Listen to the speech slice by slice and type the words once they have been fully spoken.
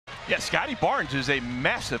Yeah, Scotty Barnes is a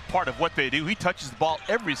massive part of what they do. He touches the ball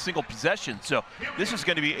every single possession, so this is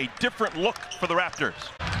going to be a different look for the Raptors.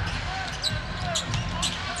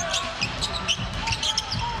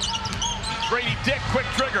 Gradey Dick, quick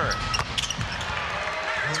trigger.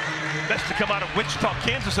 Best to come out of Wichita,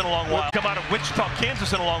 Kansas in a long while.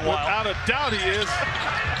 Without a doubt he is.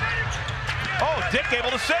 Oh, Dick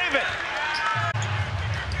able to save it.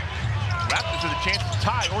 Raptors with a chance to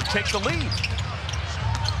tie or take the lead.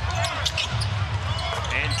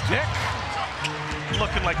 And Dick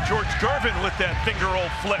looking like George Gervin with that finger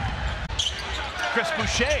roll flip. Chris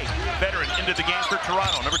Boucher, veteran, into the game for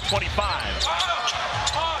Toronto, number 25.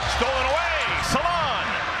 Stolen away, Salon.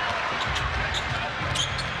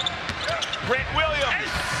 Grant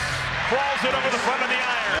Williams crawls it over the front of the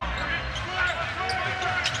iron.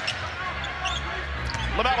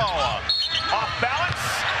 LaMelo off balance,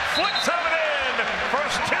 flips it in.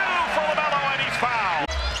 First two for LaMelo, and he's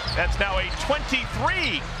fouled. That's now a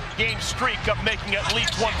 23-game streak of making at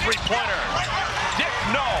least one three-pointer. Dick,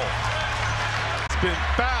 no. It's been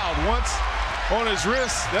fouled once on his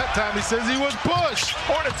wrist. That time he says he was pushed.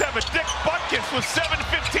 Hornets have a Dick Butkus with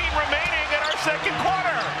 7:15 remaining in our second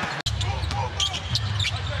quarter.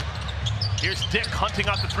 Here's Dick hunting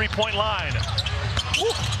out the three-point line.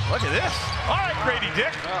 Woo, look at this. All right, Gradey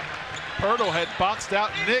Dick. Pirtle had boxed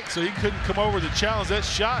out Nick, so he couldn't come over to challenge that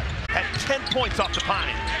shot. Had 10 points off the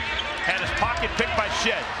pine. Had his pocket picked by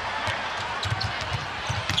Shed.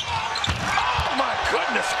 Oh my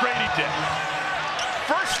goodness, Gradey Dick.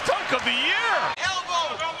 First dunk of the year.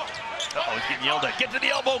 Elbow. Uh-oh, he's getting yelled at. Get to the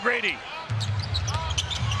elbow, Gradey.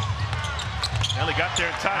 Well, he got there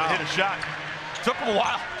in time to hit a shot. Took him a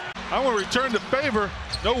while. I want to return the favor.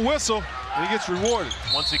 No whistle, and he gets rewarded.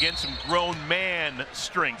 Once again, some grown man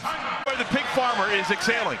strength. The pig farmer is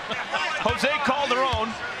exhaling. Jose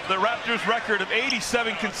Calderon, the Raptors' record of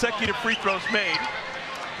 87 consecutive free throws made.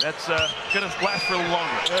 That's going to last for a little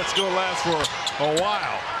longer. That's going to last for a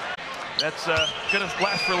while. That's going to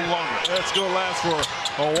last for a little longer. That's going to last for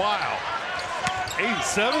a while.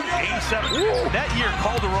 87? 87. Woo. That year,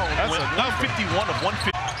 Calderon That's went 151 of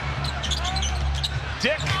 150.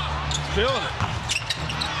 Dick. Feeling it.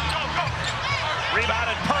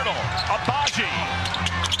 Rebounded Pirtle. Abaji.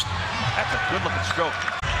 That's a good-looking stroke.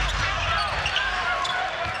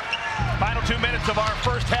 Final 2 minutes of our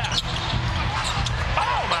first half.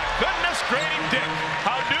 Oh, my goodness, Gradey Dick.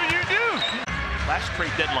 How do you do? Last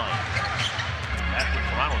trade deadline. After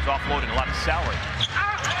Toronto was offloading a lot of salary.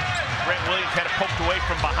 Grant Williams had it poked away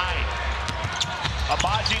from behind.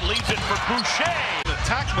 Abaji leaves it for Boucher.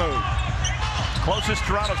 Attack mode. Closest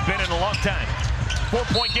Toronto's been in a long time.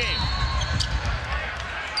 4-point game.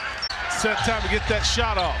 Set time to get that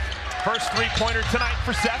shot off. First three-pointer tonight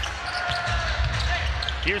for Seth.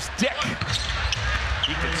 Here's Dick.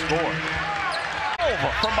 He can score. Over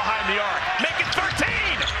from behind the arc. Make it 13.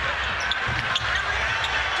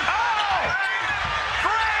 Oh!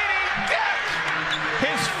 Gradey Dick!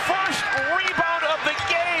 His first rebound of the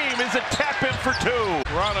game is a tap-in for two.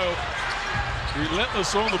 Toronto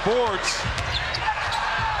relentless on the boards.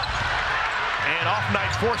 And off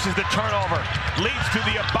night forces the turnover. Leads to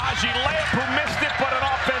the Abaji layup, who missed it, but an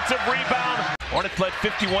offensive rebound. Hornets led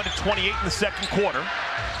 51-28 in the second quarter.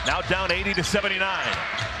 Now down 80-79.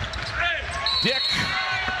 Dick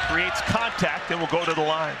creates contact and will go to the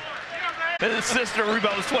line. And his sister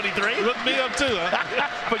rebound was 23. Look me up too, huh?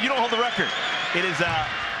 But you don't hold the record. It is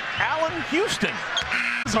Allen Houston.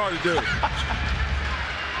 It's hard to do.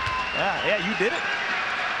 Yeah, you did it.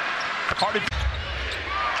 Hard to.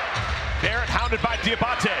 Barrett hounded by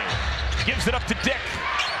Diabate. Gives it up to Dick.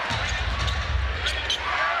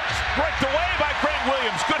 Breaked away by Grant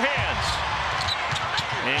Williams. Good hands.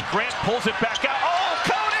 And Grant pulls it back out. Oh,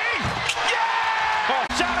 Cody! Yeah! Oh,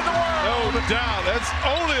 shot of the world! No doubt. That's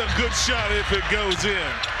only a good shot if it goes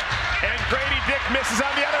in. And Gradey Dick misses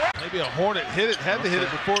on the other end. Maybe a Hornet hit it, had to hit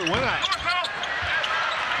it before it went out.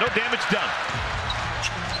 No damage done.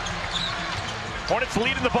 Hornets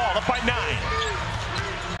leading the ball, up by 9.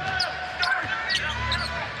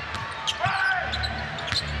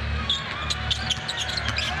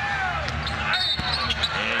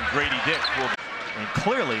 Gradey Dick will, and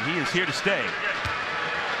clearly he is here to stay.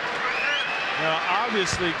 Now,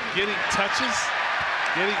 obviously, getting touches,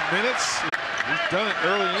 getting minutes. He's done it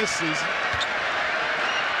early in this season.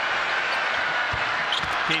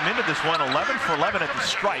 Came into this one 11 for 11 at the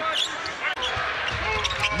stripe.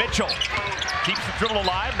 Mitchell keeps the dribble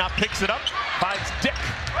alive, now picks it up, finds Dick.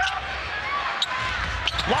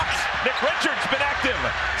 Blocks. Nick Richards been active.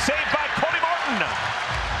 Saved by Cody Martin.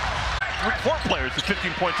 4 players with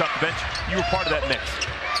 15 points off the bench. You were part of that mix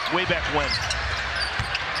way back when.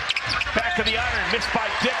 back of the iron, missed by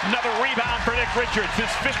Dick. Another rebound for Nick Richards, his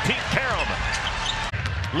 15th carom.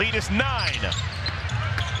 Lead is 9.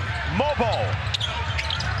 Mobo.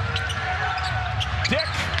 Dick.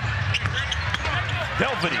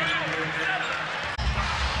 Delvedy.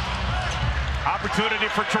 Opportunity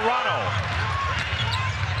for Toronto.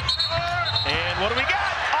 And what do we got?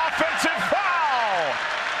 Offensive foul!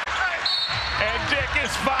 And Dick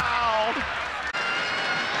is fouled.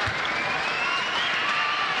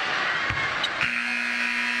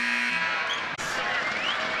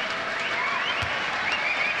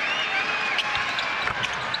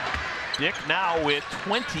 Dick now with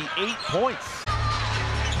 28 points.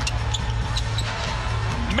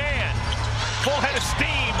 Man, full head of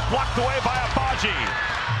steam, blocked away by Abaji.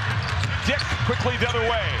 Dick quickly the other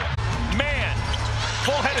way. Man,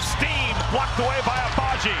 full head of steam, blocked away by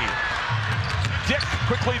Abaji. Dick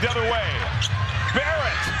quickly the other way.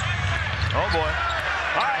 Barrett. Oh boy.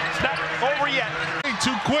 All right, it's not over yet.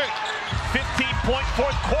 Too quick. 15-point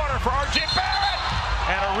fourth quarter for R.J. Barrett.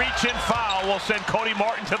 And a reach-in foul will send Cody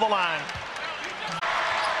Martin to the line.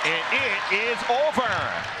 And it is over.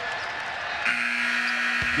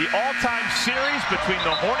 The all-time series between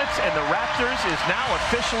the Hornets and the Raptors is now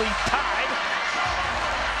officially tied